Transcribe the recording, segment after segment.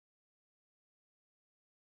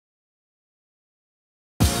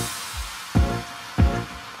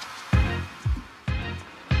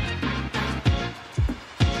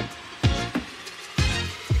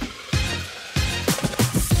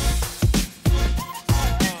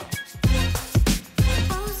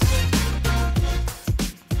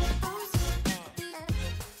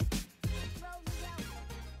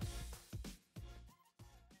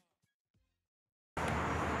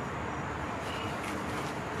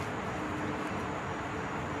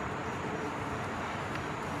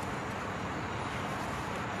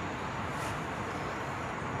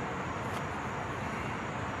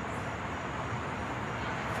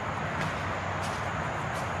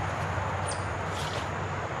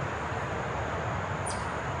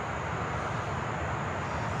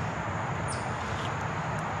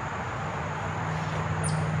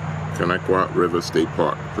CONNETQUOT River State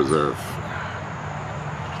Park Preserve.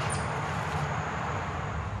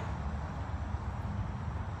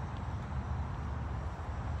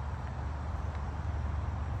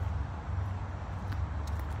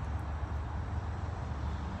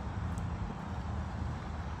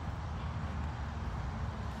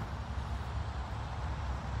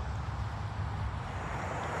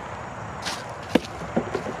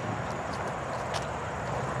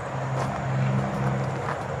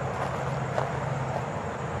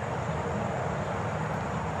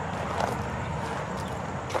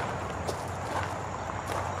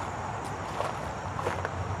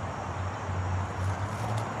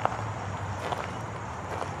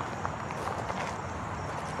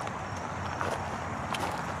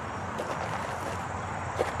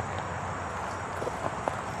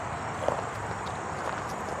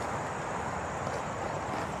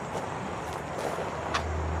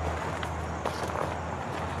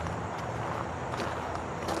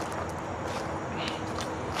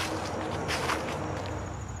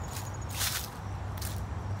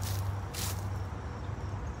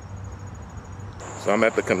 So I'm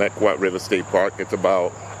at the CONNETQUOT River State Park. It's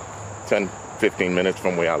about 10-15 minutes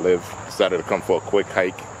from where I live. Decided to come for a quick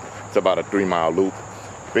hike. It's about a 3-mile loop.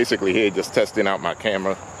 Basically here just testing out my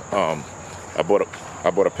camera. I bought a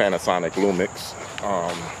Panasonic Lumix.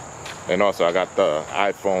 And also I got the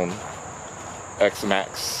iPhone X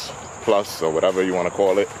Max Plus or whatever you want to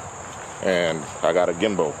call it. And I got a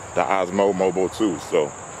gimbal, the Oslo Mobile 2.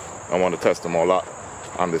 So I want to test them all out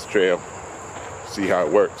on this trail, see how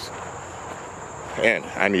it works. And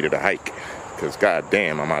I needed a hike, because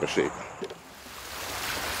goddamn, I'm out of shape.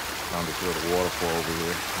 Found this little waterfall over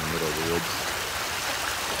here in the middle of the woods.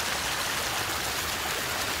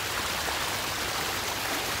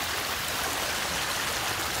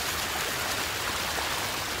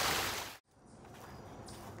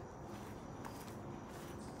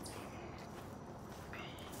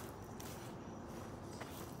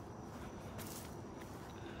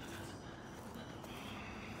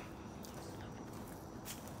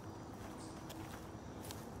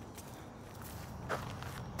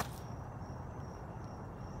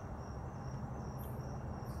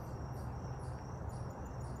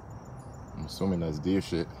 I'm assuming that's deer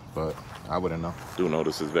shit, but I wouldn't know. Do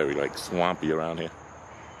notice it's very like swampy around here.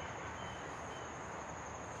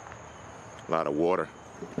 A lot of water.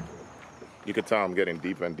 You can tell I'm getting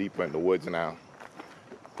deeper and deeper in the woods now.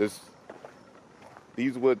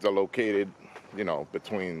 These woods are located, you know,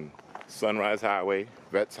 between Sunrise Highway,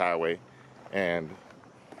 Vets Highway, and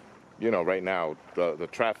you know, right now the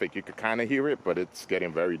traffic, you could kind of hear it, but it's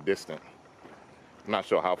getting very distant. I'm not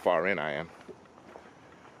sure how far in I am.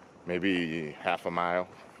 Maybe half a mile,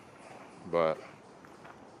 but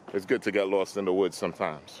it's good to get lost in the woods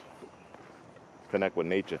sometimes. Connect with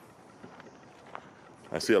nature.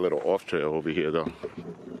 I see a little off trail over here though.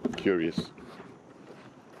 Curious.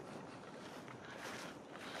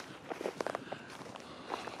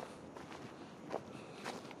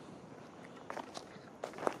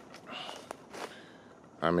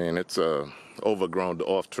 I mean, it's a overgrown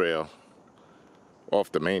off trail,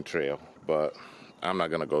 off the main trail, but I'm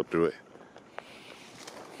not gonna go through it.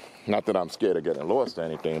 Not that I'm scared of getting lost or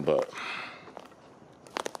anything, but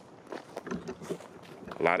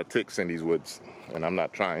a lot of ticks in these woods, and I'm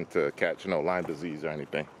not trying to catch no Lyme disease or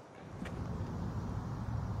anything.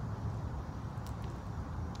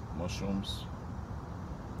 Mushrooms.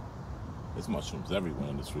 There's mushrooms everywhere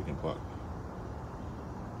in this freaking park.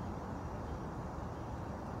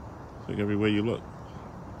 It's like everywhere you look.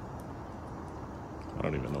 I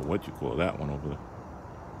don't even know what you call that one over there.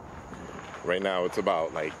 Right now it's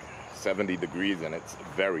about like 70 degrees and it's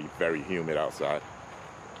very, very humid outside.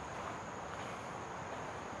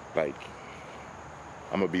 Like,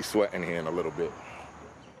 I'm gonna be sweating here in a little bit.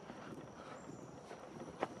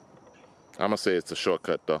 I'm gonna say it's a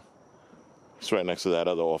shortcut though. It's right next to that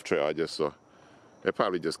other off trail I just saw. It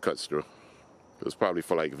probably just cuts through. It was probably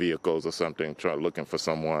for like vehicles or something, looking for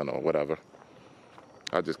someone or whatever.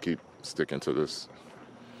 I'll just keep sticking to this.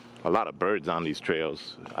 A lot of birds on these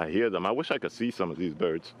trails. I hear them. I wish I could see some of these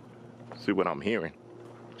birds. See what I'm hearing.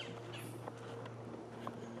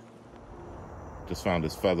 Just found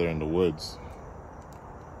this feather in the woods.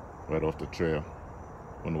 Right off the trail.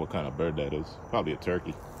 Wonder what kind of bird that is. Probably a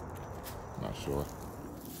turkey. Not sure.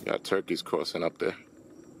 Got turkeys crossing up there.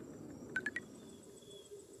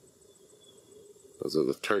 Those are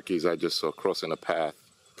the turkeys I just saw crossing the path.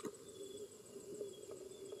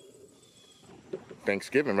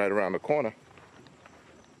 Thanksgiving right around the corner.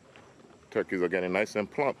 Turkeys are getting nice and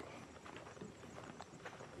plump.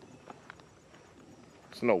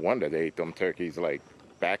 It's no wonder they ate them turkeys like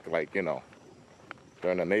back, like, you know,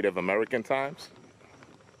 during the Native American times.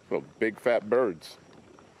 So big fat birds.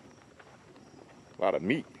 A lot of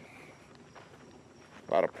meat.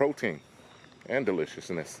 A lot of protein and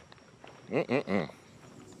deliciousness. Mm-mm-mm.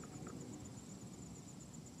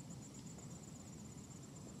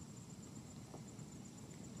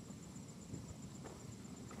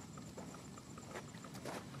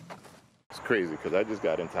 It's crazy because I just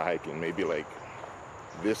got into hiking maybe like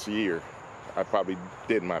this year. I probably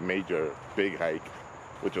did my major big hike,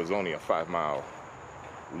 which was only a 5-mile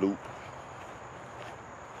loop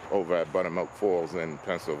over at Buttermilk Falls in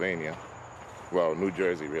Pennsylvania. Well, New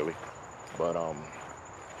Jersey really. But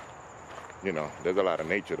you know, there's a lot of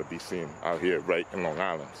nature to be seen out here right in Long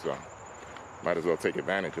Island, so might as well take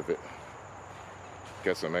advantage of it.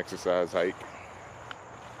 Get some exercise, hike,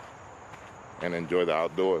 and enjoy the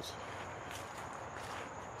outdoors.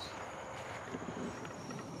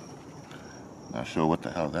 Not sure what the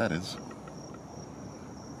hell that is.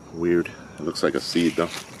 Weird. It looks like a seed though.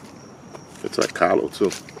 It's like callo too.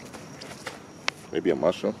 Maybe a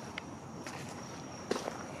mushroom.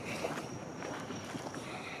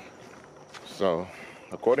 So,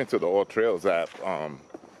 according to the All Trails app,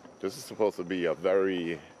 this is supposed to be a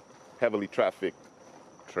very heavily trafficked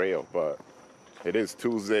trail, but it is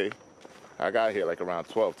Tuesday. I got here like around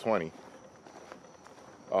 12:20.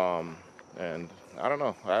 And I don't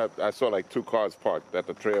know. I saw like 2 cars parked at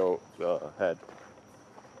the trail head,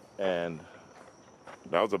 and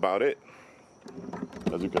that was about it.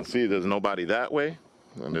 As you can see, there's nobody that way,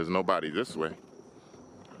 and there's nobody this way.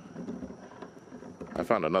 I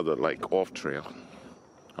found another like off trail.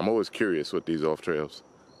 I'm always curious with these off trails,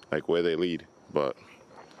 like where they lead, but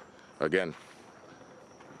again,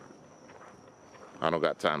 I don't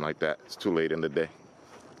got time like that. It's too late in the day.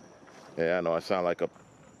 Yeah, I know I sound like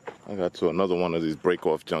I got to another one of these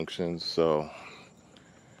break-off junctions, so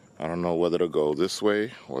I don't know whether to go this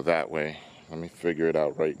way or that way. Let me figure it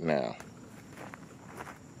out right now.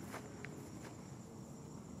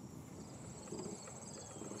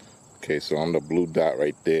 Okay, so on the blue dot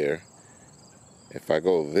right there, if I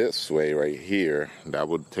go this way right here, that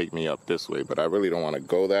would take me up this way, but I really don't want to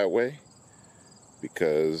go that way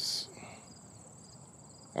because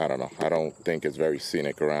I don't know, I don't think it's very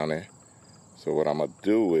scenic around there. So what I'm gonna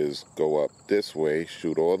do is go up this way,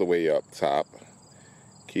 shoot all the way up top,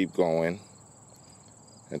 keep going,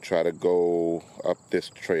 and try to go up this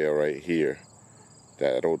trail right here.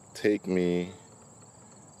 That'll take me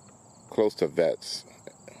close to Vets.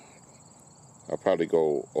 I'll probably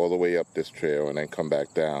go all the way up this trail and then come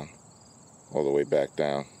back down, all the way back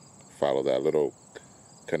down, follow that little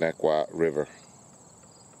CONNETQUOT River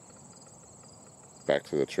back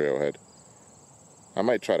to the trailhead. I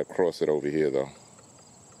might try to cross it over here though.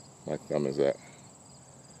 My thumb is at.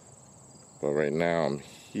 But right now I'm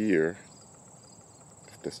here.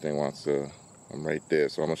 If this thing wants to, I'm right there,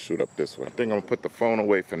 so I'm gonna shoot up this way. I think I'm gonna put the phone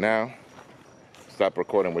away for now. Stop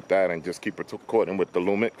recording with that and just keep recording with the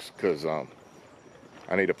Lumix, because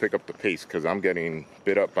I need to pick up the pace because I'm getting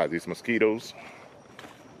bit up by these mosquitoes.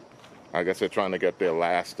 I guess they're trying to get their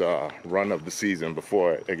last run of the season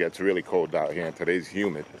before it gets really cold out here, and today's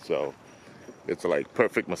humid, so it's like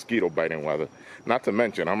perfect mosquito biting weather. Not to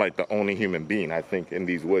mention, I'm like the only human being, I think, in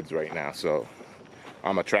these woods right now, so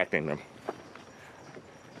I'm attracting them.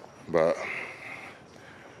 But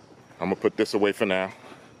I'm gonna put this away for now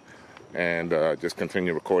and just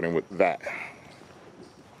continue recording with that.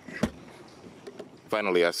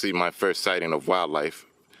 Finally, I see my first sighting of wildlife.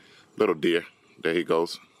 Little deer. There he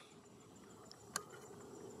goes.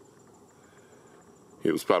 He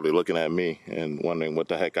was probably looking at me and wondering what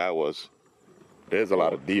the heck I was. There's a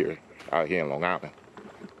lot of deer out here in Long Island.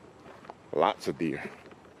 Lots of deer.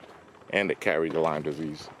 And they carry the Lyme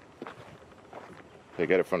disease. They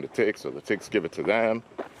get it from the ticks, or the ticks give it to them,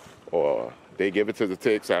 or they give it to the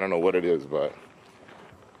ticks. I don't know what it is, but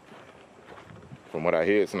from what I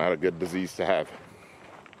hear, it's not a good disease to have.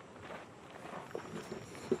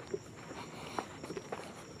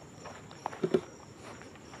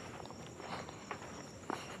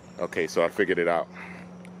 Okay, so I figured it out.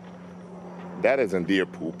 That isn't deer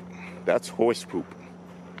poop. That's horse poop.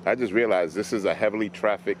 I just realized this is a heavily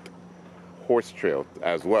trafficked horse trail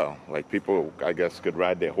as well. Like, people, I guess, could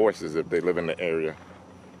ride their horses if they live in the area.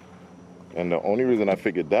 And the only reason I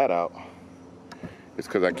figured that out is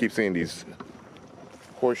because I keep seeing these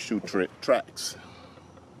horseshoe tracks.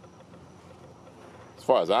 As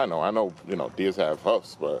far as I know, you know, deers have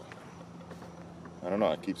hoofs, but I don't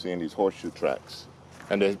know, I keep seeing these horseshoe tracks.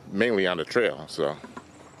 And they're mainly on the trail, so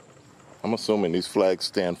I'm assuming these flags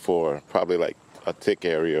stand for probably like a tick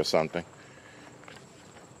area or something.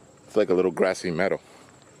 It's like a little grassy meadow.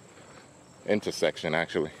 intersection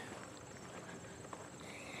actually.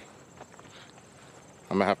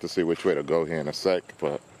 I'm gonna have to see which way to go here in a sec,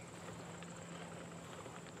 but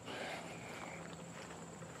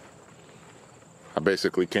I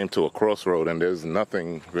basically came to a crossroad and there's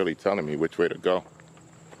nothing really telling me which way to go.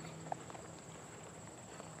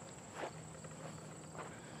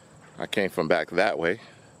 I came from back that way.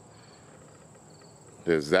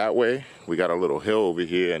 There's that way. We got a little hill over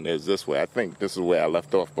here, and there's this way. I think this is where I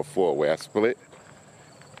left off before, where I split.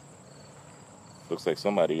 Looks like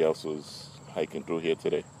somebody else was hiking through here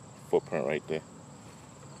today. Footprint right there.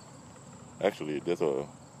 Actually, there's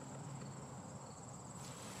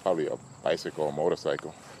probably a bicycle or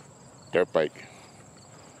motorcycle. Dirt bike.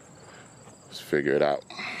 Let's figure it out.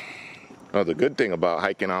 Now, the good thing about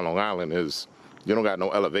hiking on Long Island is you don't got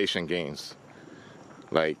no elevation gains.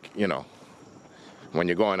 Like, you know, when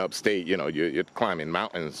you're going upstate, you know, you're climbing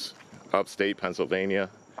mountains. Upstate Pennsylvania,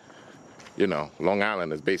 you know, Long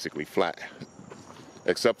Island is basically flat.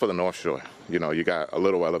 Except for the North Shore. You know, you got a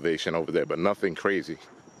little elevation over there, but nothing crazy.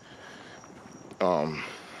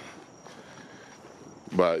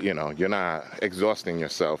 But, you know, you're not exhausting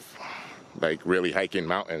yourself, like really hiking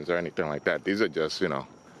mountains or anything like that. These are just, you know,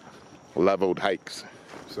 leveled hikes.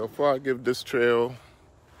 So far, I give this trail,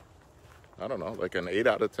 I don't know, like an 8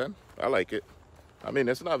 out of 10. I like it. I mean,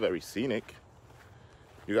 it's not very scenic.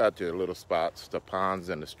 You got your little spots, the ponds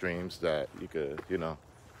and the streams that you could, you know,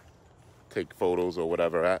 take photos or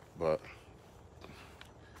whatever at, but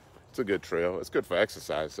it's a good trail. It's good for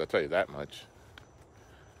exercise, I'll tell you that much.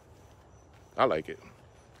 I like it.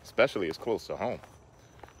 Especially it's close to home.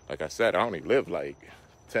 Like I said, I only live like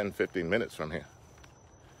 10-15 minutes from here.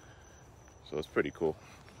 So it's pretty cool.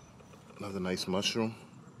 Another nice mushroom.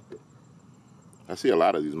 I see a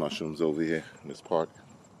lot of these mushrooms over here in this park.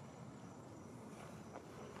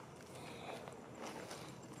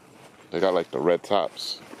 They got like the red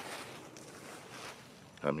tops.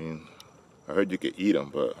 I mean, I heard you could eat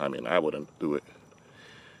them, but I mean, I wouldn't do it.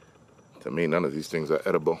 To me, none of these things are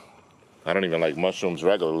edible. I don't even like mushrooms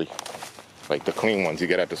regularly, like the clean ones you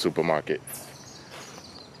get at the supermarket.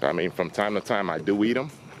 I mean, from time to time, I do eat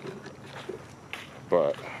them,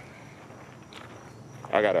 but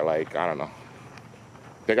I gotta, like, I don't know.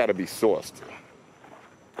 They gotta be sauced,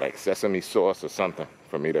 like sesame sauce or something,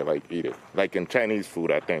 for me to like eat it. Like in Chinese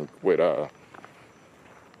food, I think, with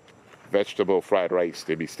vegetable fried rice,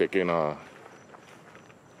 they be sticking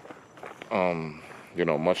you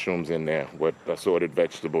know, mushrooms in there with assorted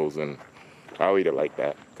vegetables, and I'll eat it like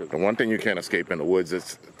that. Because the one thing you can't escape in the woods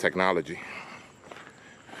is technology.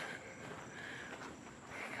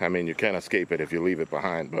 I mean, you can't escape it if you leave it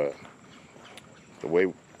behind, but the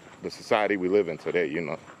way the society we live in today, you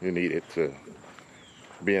know, you need it to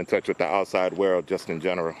be in touch with the outside world just in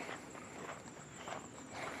general.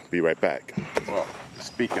 Be right back. Well,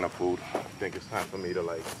 speaking of food, I think it's time for me to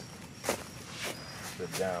like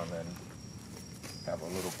sit down and have a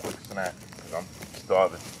little quick snack, because I'm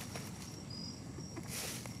starving.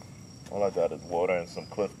 All I got is water and some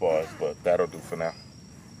Cliff Bars, but that'll do for now.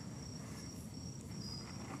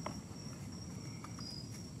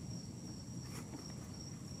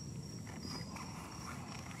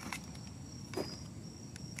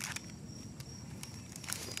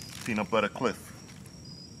 Peanut butter Cliff.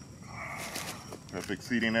 Perfect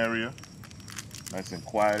seating area. Nice and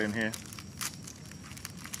quiet in here.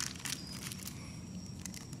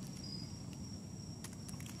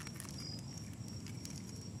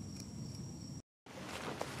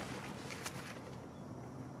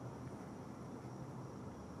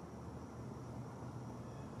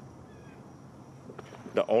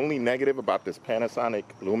 The only negative about this Panasonic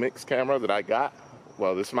Lumix camera that I got,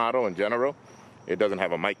 well, this model in general, it doesn't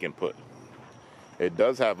have a mic input. It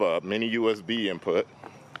does have a mini USB input,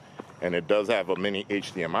 and it does have a mini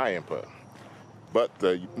HDMI input. But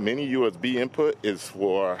the mini USB input is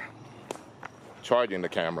for charging the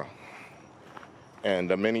camera. And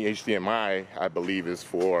the mini HDMI, I believe, is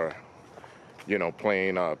for, you know,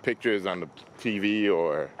 playing pictures on the TV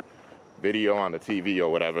or video on the TV or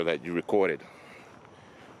whatever that you recorded.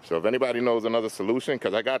 So if anybody knows another solution,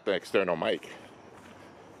 because I got the external mic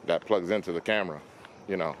that plugs into the camera,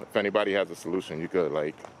 you know, if anybody has a solution, you could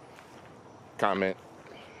like comment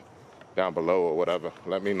down below or whatever.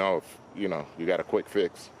 Let me know if, you know, you got a quick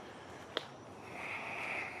fix.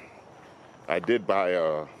 I did buy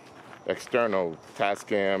a external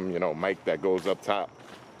Tascam, you know, mic that goes up top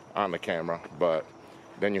on the camera, but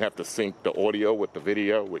then you have to sync the audio with the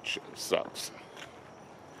video, which sucks.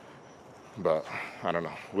 But I don't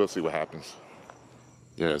know. We'll see what happens.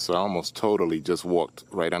 Yeah, so I almost totally just walked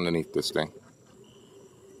right underneath this thing.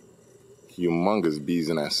 Humongous bee's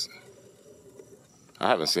nest. I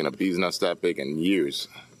haven't seen a bee's nest that big in years,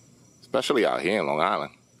 especially out here in Long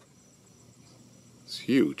Island. It's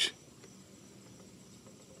huge.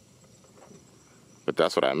 But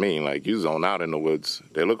that's what I mean, like you zone out in the woods.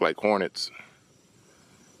 They look like hornets.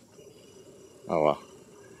 Oh well.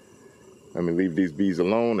 Let me leave these bees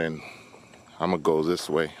alone and I'm gonna go this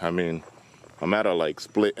way. I mean, I'm at a like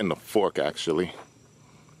split in the fork actually.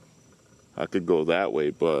 I could go that way,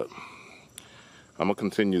 but I'm gonna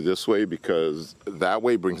continue this way because that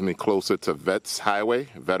way brings me closer to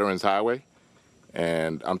Veterans Highway.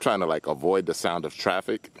 And I'm trying to like avoid the sound of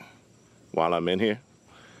traffic while I'm in here.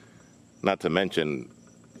 Not to mention,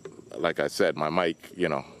 like I said, my mic, you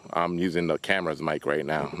know, I'm using the camera's mic right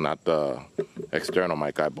now, not the external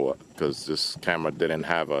mic I bought, because this camera didn't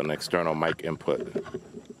have an external mic input.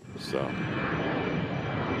 So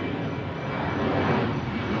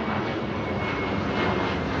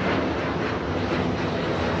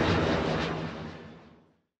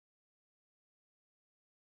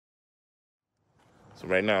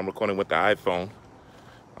right now I'm recording with the iPhone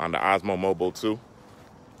on the Osmo Mobile 2.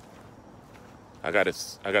 I got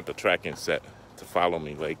the tracking set to follow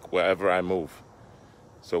me like wherever I move.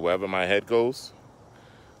 So wherever my head goes,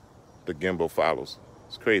 the gimbal follows.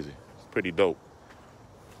 It's crazy. It's pretty dope.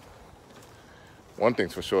 One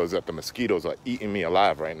thing's for sure is that the mosquitoes are eating me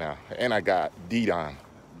alive right now. And I got DEET on.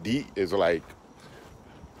 DEET is like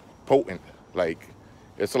potent. Like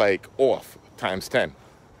it's like off times 10.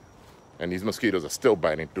 And these mosquitoes are still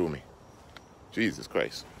biting through me. Jesus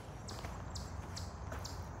Christ.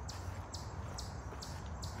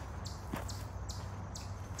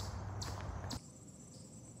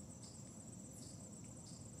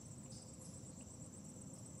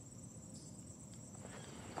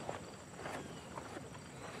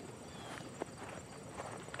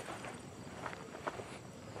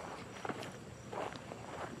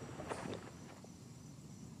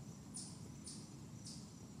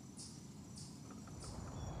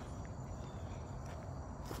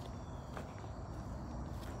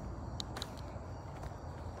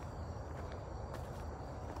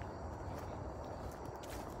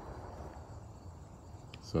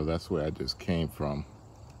 So that's where I just came from.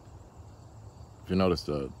 If you notice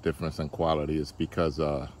the difference in quality, it's because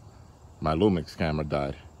my Lumix camera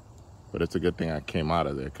died. But it's a good thing I came out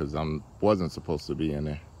of there because I wasn't supposed to be in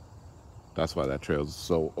there. That's why that trail's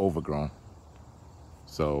so overgrown.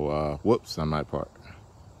 So whoops on my part.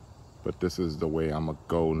 But this is the way I'm gonna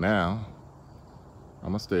go now.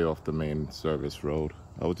 I'm gonna stay off the main service road.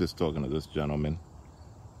 I was just talking to this gentleman.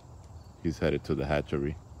 He's headed to the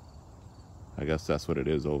hatchery. I guess that's what it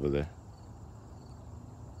is over there.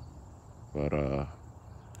 But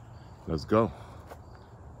let's go.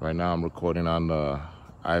 Right now I'm recording on the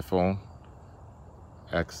iPhone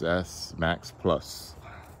XS Max Plus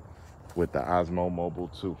with the Osmo Mobile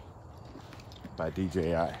 2 by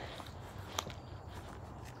DJI.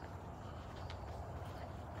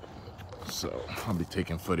 So I'll be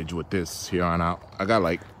taking footage with this here on out. I got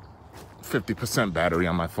like 50% battery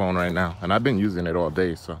on my phone right now, and I've been using it all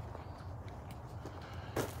day, so.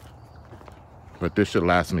 But this should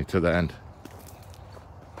last me to the end.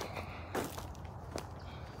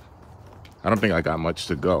 I don't think I got much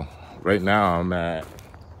to go. Right now I'm at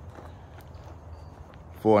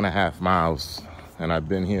 4.5 miles, and I've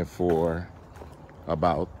been here for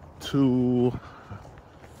about 2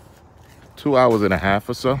 hours and a half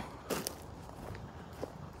or so.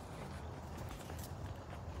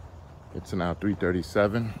 It's now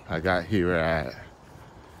 3:37. I got here at,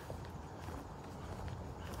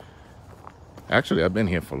 actually I've been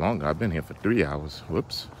here for longer. I've been here for 3 hours.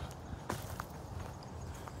 Whoops.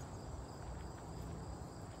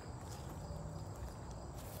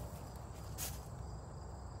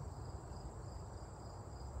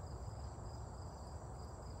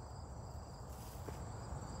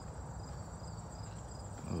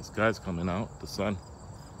 Well, the sky's coming out, the sun.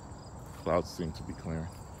 Clouds seem to be clearing.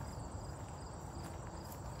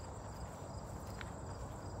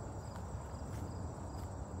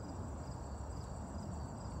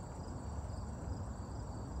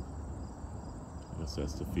 I guess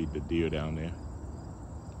that's to feed the deer down there.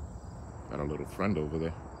 Got a little friend over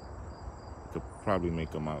there. Could probably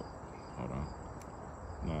make him out. Hold on.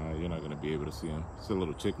 Nah, you're not gonna be able to see him. It's a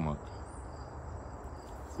little chickmunk.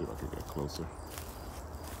 See if I can get closer.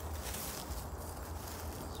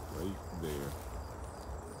 It's right there.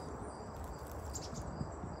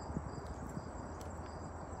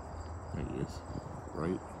 There he is.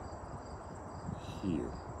 Right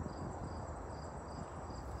here.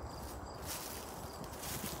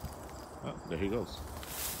 Oh, there he goes.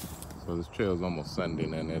 So this trail is almost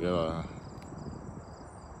sending, and it'll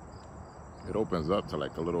It opens up to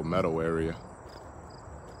like a little meadow area.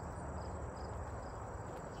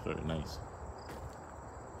 It's very nice.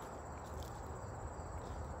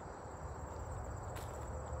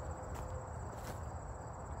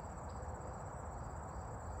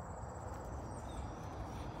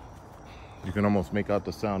 You can almost make out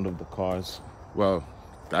the sound of the cars. Well,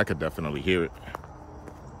 I could definitely hear it.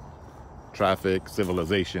 Traffic,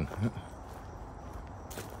 civilization.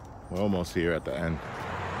 We're almost here at the end.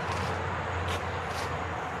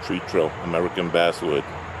 Tree Trail, American Basswood.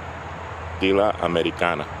 Tila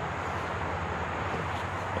Americana.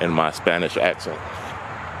 In my Spanish accent.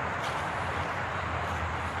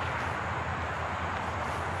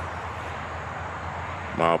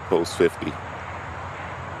 Milepost 50.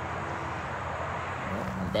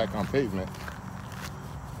 I'm back on pavement.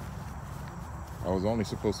 I was only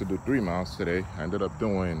supposed to do 3 miles today. I ended up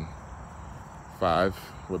doing 5.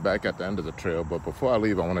 We're back at the end of the trail, but before I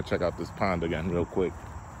leave, I want to check out this pond again real quick.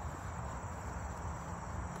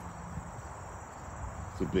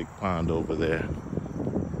 It's a big pond over there.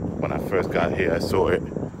 When I first got here, I saw it.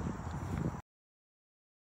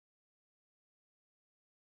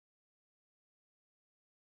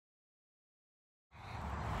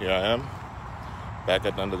 Here I am, back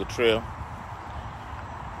at the end of the trail.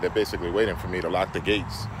 They're basically waiting for me to lock the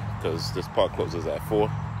gates because this park closes at 4.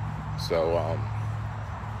 So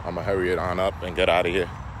I'm gonna hurry it on up and get out of here.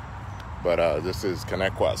 But this is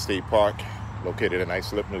CONNETQUOT State Park, located in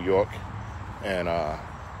Islip, New York. And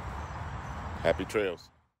happy trails.